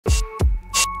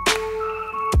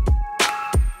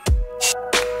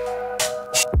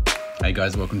Hey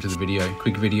guys, welcome to the video.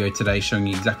 Quick video today showing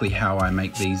you exactly how I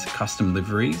make these custom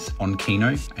liveries on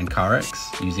Kino and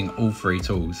CarX using all free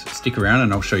tools. Stick around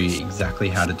and I'll show you exactly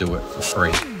how to do it for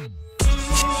free.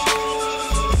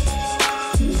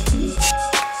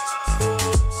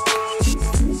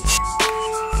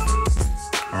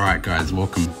 Alright guys,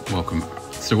 welcome.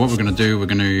 So what we're going to do, we're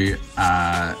going to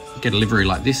get a livery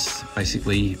like this.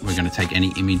 Basically, we're going to take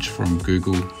any image from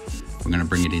Google. We're going to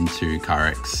bring it into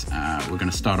CarX. We're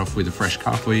going to start off with a fresh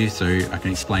car for you so I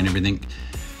can explain everything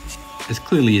as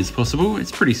clearly as possible.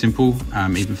 It's pretty simple,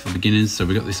 even for beginners. So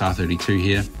we've got this R32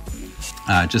 here.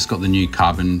 Just got the new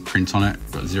carbon print on it,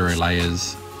 got 0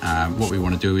 layers. What we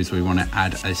want to do is we want to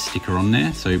add a sticker on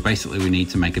there. So basically we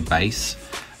need to make a base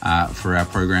for our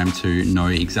program to know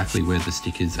exactly where the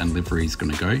stickers and livery is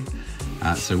going to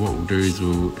go. So what we'll do is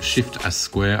we'll shift a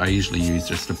square. I usually use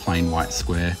just a plain white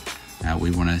square.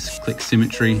 We want to click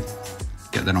symmetry,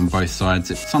 get that on both sides.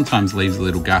 It sometimes leaves a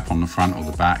little gap on the front or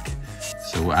the back.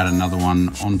 So we'll add another one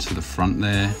onto the front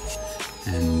there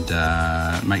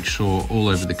and make sure all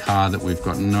over the car that we've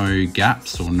got no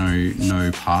gaps or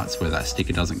no parts where that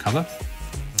sticker doesn't cover.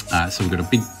 So we've got a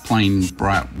big plain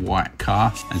bright white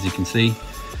car, as you can see,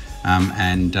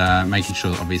 and making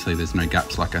sure that obviously there's no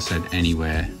gaps, like I said,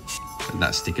 anywhere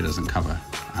that sticker doesn't cover,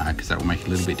 because that will make it a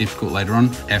little bit difficult later on.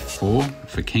 F4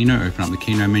 for Kino, open up the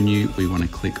Kino menu. We want to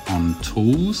click on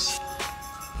Tools.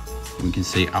 We can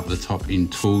see up the top in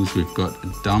Tools, we've got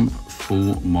Dump,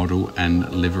 Full, Model, and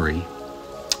Livery.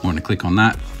 I want to click on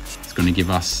that. It's going to give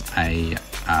us a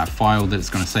file that it's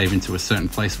going to save into a certain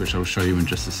place, which I'll show you in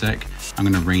just a sec. I'm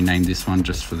going to rename this one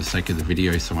just for the sake of the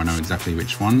video so I know exactly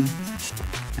which one.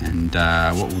 And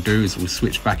what we'll do is we'll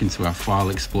switch back into our file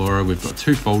explorer. We've got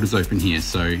 2 folders open here,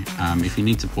 so if you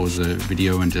need to pause the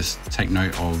video and just take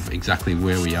note of exactly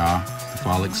where we are, the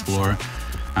file explorer.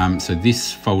 So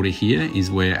this folder here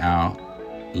is where our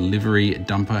livery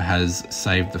dumper has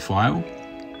saved the file,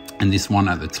 and this one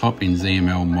at the top in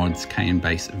ZML mods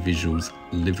KN-base visuals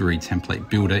livery template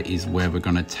builder is where we're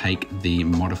going to take the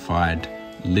modified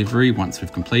livery once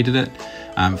we've completed it.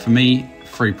 For me,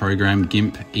 free program,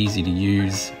 GIMP, easy to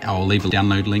use. I'll leave a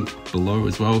download link below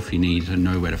as well if you need to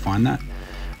know where to find that.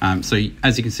 So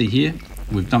as you can see here,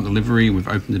 we've dumped the livery, we've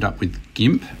opened it up with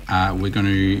GIMP. We're going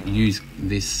to use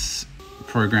this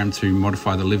program to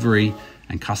modify the livery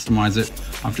and customize it.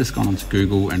 I've just gone onto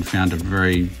Google and found a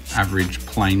very average,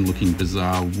 plain looking,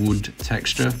 bizarre wood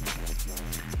texture.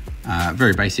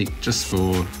 Very basic, just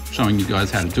for showing you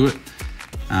guys how to do it.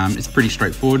 It's pretty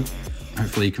straightforward.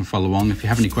 Hopefully you can follow along. If you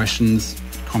have any questions,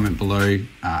 comment below.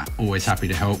 Always happy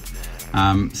to help.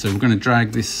 So we're going to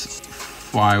drag this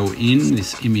file in,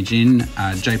 this image in.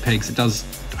 JPEGs, it does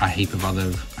a heap of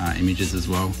other images as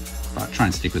well, but try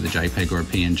and stick with a JPEG or a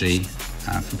PNG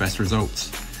for best results.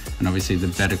 And obviously the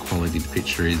better quality the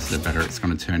picture is, the better it's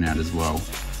going to turn out as well.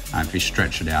 If you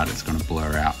stretch it out, it's going to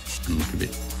blur out and look a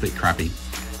bit crappy.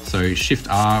 So Shift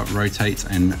R rotates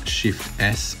and Shift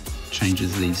S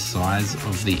changes the size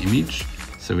of the image.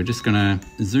 So we're just going to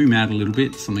zoom out a little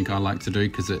bit, something I like to do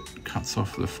because it cuts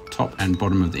off the top and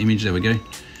bottom of the image. There we go.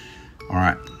 All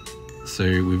right, so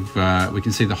we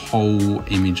can see the whole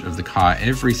image of the car.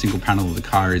 Every single panel of the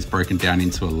car is broken down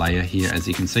into a layer here, as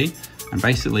you can see. And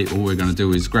basically all we're going to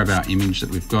do is grab our image that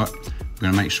we've got. We're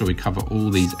going to make sure we cover all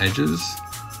these edges.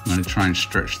 I'm going to try and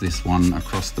stretch this one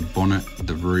across the bonnet,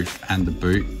 the roof, and the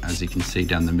boot, as you can see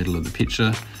down the middle of the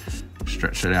picture.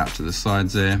 Stretch it out to the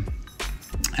sides there.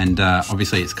 And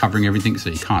obviously it's covering everything, so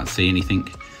you can't see anything.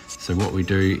 So what we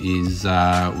do is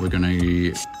we're going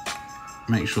to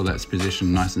make sure that's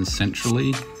positioned nice and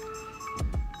centrally.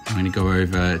 I'm going to go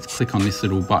over, click on this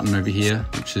little button over here,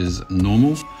 which is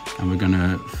normal, and we're going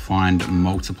to find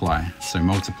multiply. So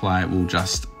multiply will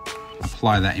just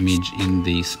apply that image in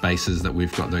the spaces that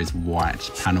we've got those white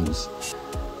panels.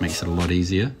 Makes it a lot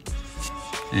easier.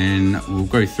 And we'll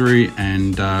go through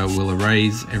and we'll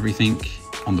erase everything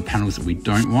on the panels that we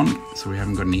don't want. So we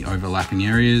haven't got any overlapping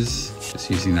areas, just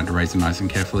using that eraser nice and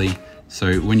carefully.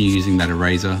 So when you're using that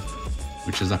eraser,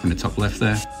 which is up in the top left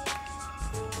there,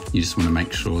 you just want to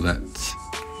make sure that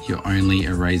you're only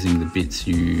erasing the bits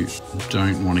you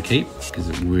don't want to keep, because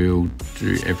it will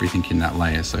do everything in that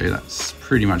layer. So that's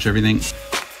pretty much everything.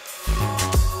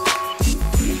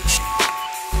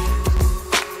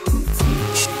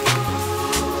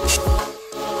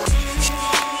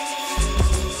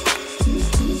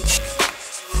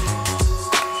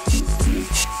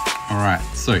 All right,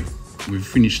 so we've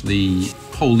finished the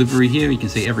whole livery here. You can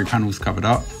see every panel's covered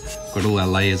up. Got all our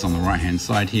layers on the right hand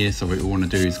side here. So what we want to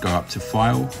do is go up to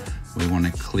File, we want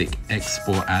to click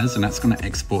export as, and that's going to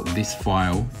export this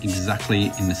file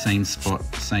exactly in the same spot,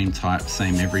 same type,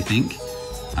 same everything,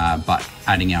 but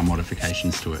adding our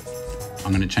modifications to it.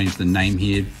 I'm going to change the name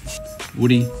here,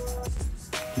 Woody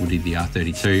the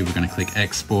R32. We're going to click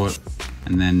export,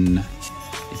 and then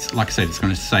it's like I said, it's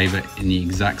going to save it in the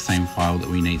exact same file that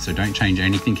we need. So don't change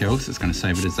anything else. It's going to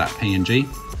save it as that PNG,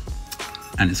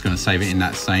 and it's going to save it in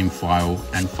that same file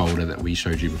and folder that we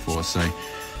showed you before. So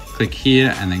click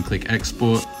here and then click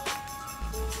export.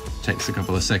 Takes a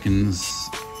couple of seconds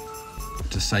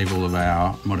to save all of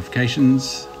our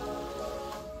modifications.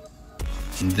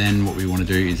 And then what we want to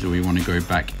do is we want to go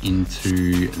back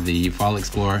into the file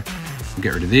explorer and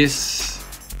get rid of this.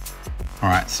 All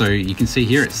right, so you can see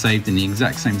here it's saved in the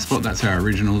exact same spot. That's our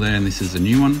original there, and this is a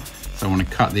new one. So I want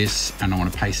to cut this and I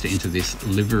want to paste it into this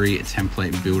livery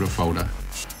template builder folder.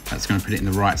 That's going to put it in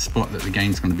the right spot that the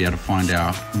game's going to be able to find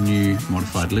our new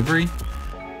modified livery.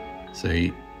 So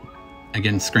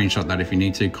again, screenshot that if you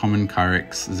need to. Common,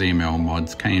 CarX, ZML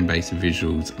mods, KN basic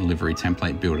visuals, livery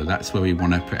template builder. That's where we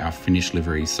want to put our finished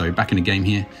liveries. So back in the game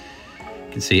here,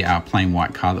 you can see our plain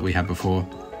white car that we had before.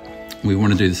 We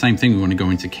want to do the same thing. We want to go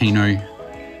into Kino.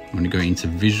 We want to go into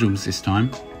visuals this time.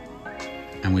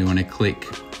 And we want to click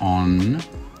on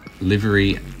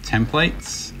livery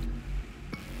templates.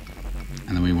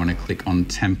 And then we want to click on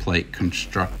template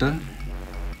constructor.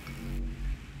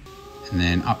 And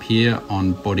then up here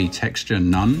on body texture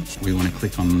none, we want to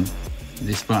click on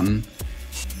this button,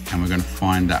 and we're going to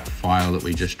find that file that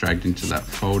we just dragged into that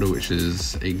folder, which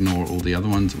is, ignore all the other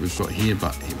ones that we've got here,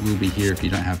 but it will be here if you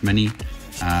don't have many.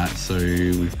 So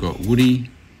we've got Woody,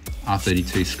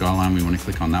 R32 Skyline, we want to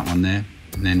click on that one there.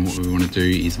 And then what we want to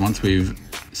do is once we've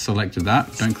selected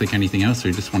that, don't click anything else,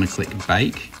 we just want to click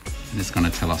bake, and it's going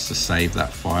to tell us to save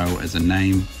that file as a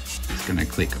name. It's going to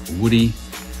click Woody.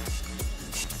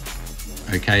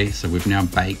 Okay, so we've now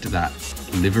baked that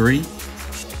livery.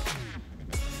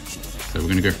 So we're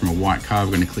going to go from a white car,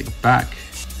 we're going to click back,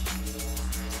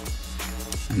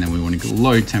 and then we want to go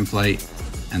load template,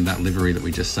 and that livery that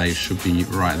we just saved should be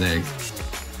right there,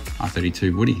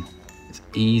 R32 Woody. It's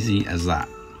easy as that.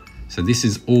 So this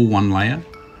is all one layer.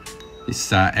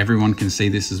 This everyone can see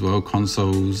this as well,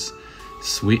 consoles,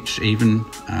 Switch even.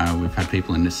 We've had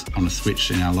people in this on a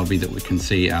Switch in our lobby that we can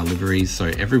see our liveries, so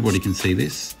everybody can see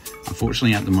this.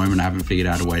 Unfortunately, at the moment, I haven't figured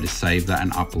out a way to save that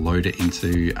and upload it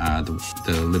into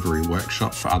the livery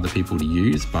workshop for other people to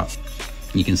use, but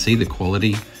you can see the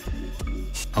quality.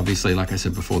 Obviously, like I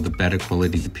said before, the better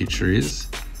quality the picture is,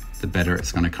 the better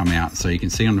it's going to come out. So you can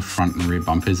see on the front and rear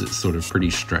bumpers, it's sort of pretty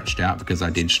stretched out because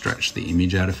I did stretch the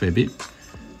image out a fair bit,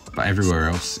 but everywhere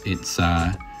else, it's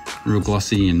real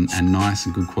glossy and nice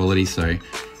and good quality. So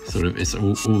sort of it's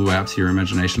all the way up to your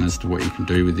imagination as to what you can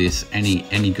do with this.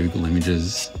 Any Google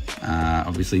images,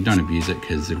 obviously don't abuse it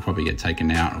because it'll probably get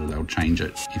taken out or they'll change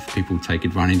it if people take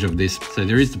advantage of this. So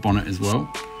there is the bonnet as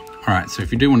well. All right, so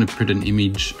if you do want to put an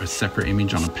image, a separate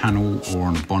image on a panel or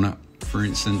on a bonnet, for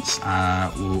instance,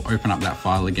 we'll open up that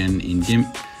file again in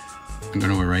GIMP. I'm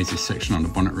going to erase this section on the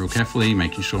bonnet real carefully,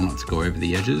 making sure not to go over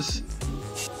the edges.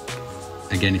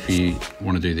 Again, if you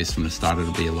want to do this from the start,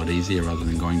 it'll be a lot easier rather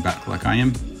than going back like I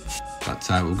am. But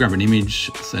we'll grab an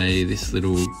image, say this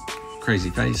little crazy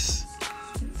face.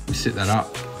 We set that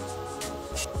up,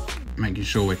 making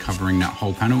sure we're covering that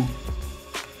whole panel.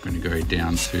 I'm going to go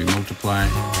down to multiply,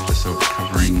 just so it's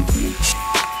covering the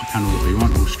panel that we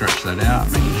want. We'll stretch that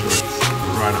out, making sure it's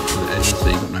right up to the edges so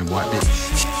you've got no white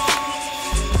bits.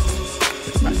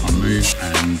 Click back on move,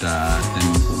 and then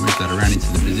we'll move that around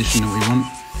into the position that we want.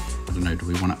 I don't know, do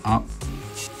we want it up,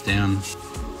 down?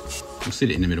 We'll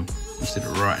sit it in the middle. We'll sit it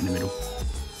right in the middle.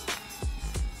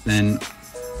 Then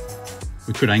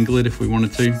we could angle it if we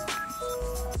wanted to.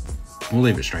 We'll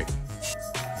leave it straight.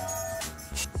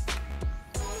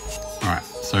 All right,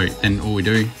 so then all we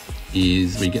do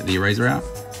is we get the eraser out.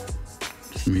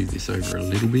 Just move this over a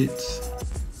little bit.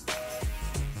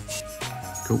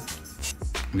 Cool.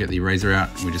 We get the eraser out.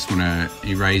 We just want to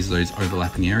erase those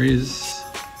overlapping areas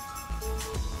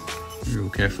real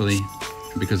carefully.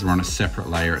 And because we're on a separate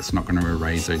layer, it's not going to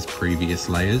erase those previous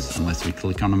layers unless we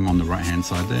click on them on the right hand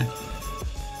side there.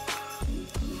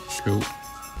 Cool.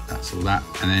 That's all that.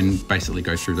 And then basically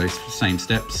go through those same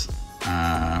steps.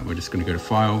 We're just going to go to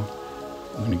File.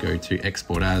 I'm going to go to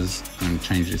Export As. I'm going to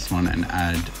change this one and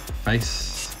add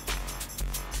face.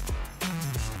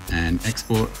 And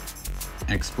export.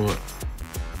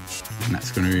 And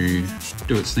that's going to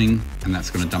do its thing. And that's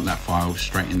going to dump that file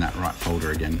straight in that right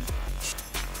folder again.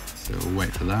 So we'll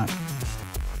wait for that.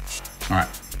 All right,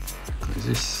 close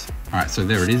this. All right, so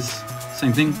there it is.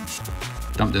 Same thing.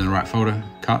 Dumped in the right folder,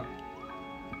 cut,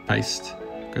 paste,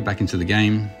 Go back into the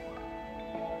game,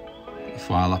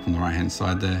 file up on the right hand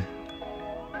side there.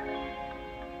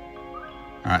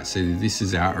 All right, so this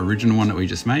is our original one that we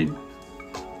just made.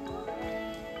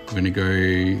 We're going to go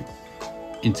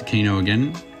into Kino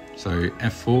again, so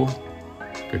F4,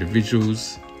 go to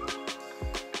Visuals,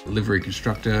 Livery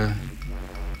Constructor,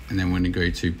 and then we're going to go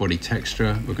to Body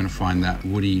Texture. We're going to find that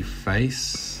woody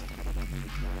face,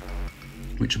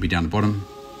 which will be down the bottom.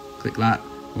 Click that.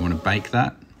 We want to bake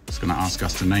that. It's going to ask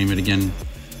us to name it again.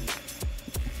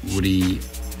 Woody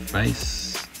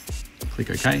face.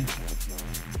 Click OK.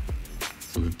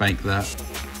 So we've baked that,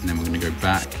 and then we're going to go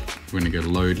back. We're going to go to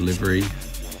Load Livery.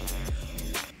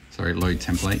 Sorry, Load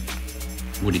Template.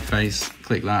 Woody face.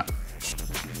 Click that.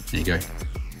 There you go.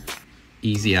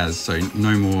 Easy as. So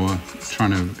no more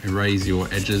trying to erase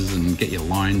your edges and get your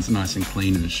lines nice and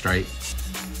clean and straight.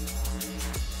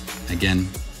 Again,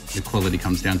 the quality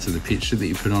comes down to the picture that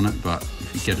you put on it, but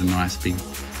if you get a nice big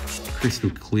crystal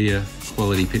clear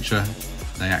quality picture,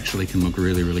 they actually can look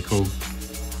really, really cool.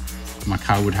 My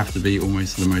car would have to be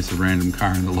almost the most random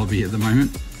car in the lobby at the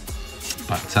moment,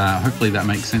 but hopefully that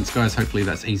makes sense, guys. Hopefully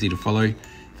that's easy to follow. If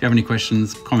you have any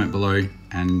questions, comment below,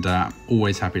 and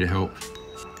always happy to help.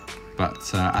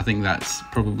 But I think that's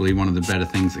probably one of the better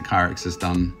things that CarX has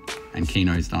done and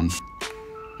Kino's done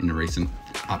in the recent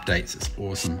updates. It's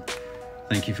awesome.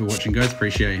 Thank you for watching, guys.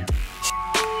 Appreciate you.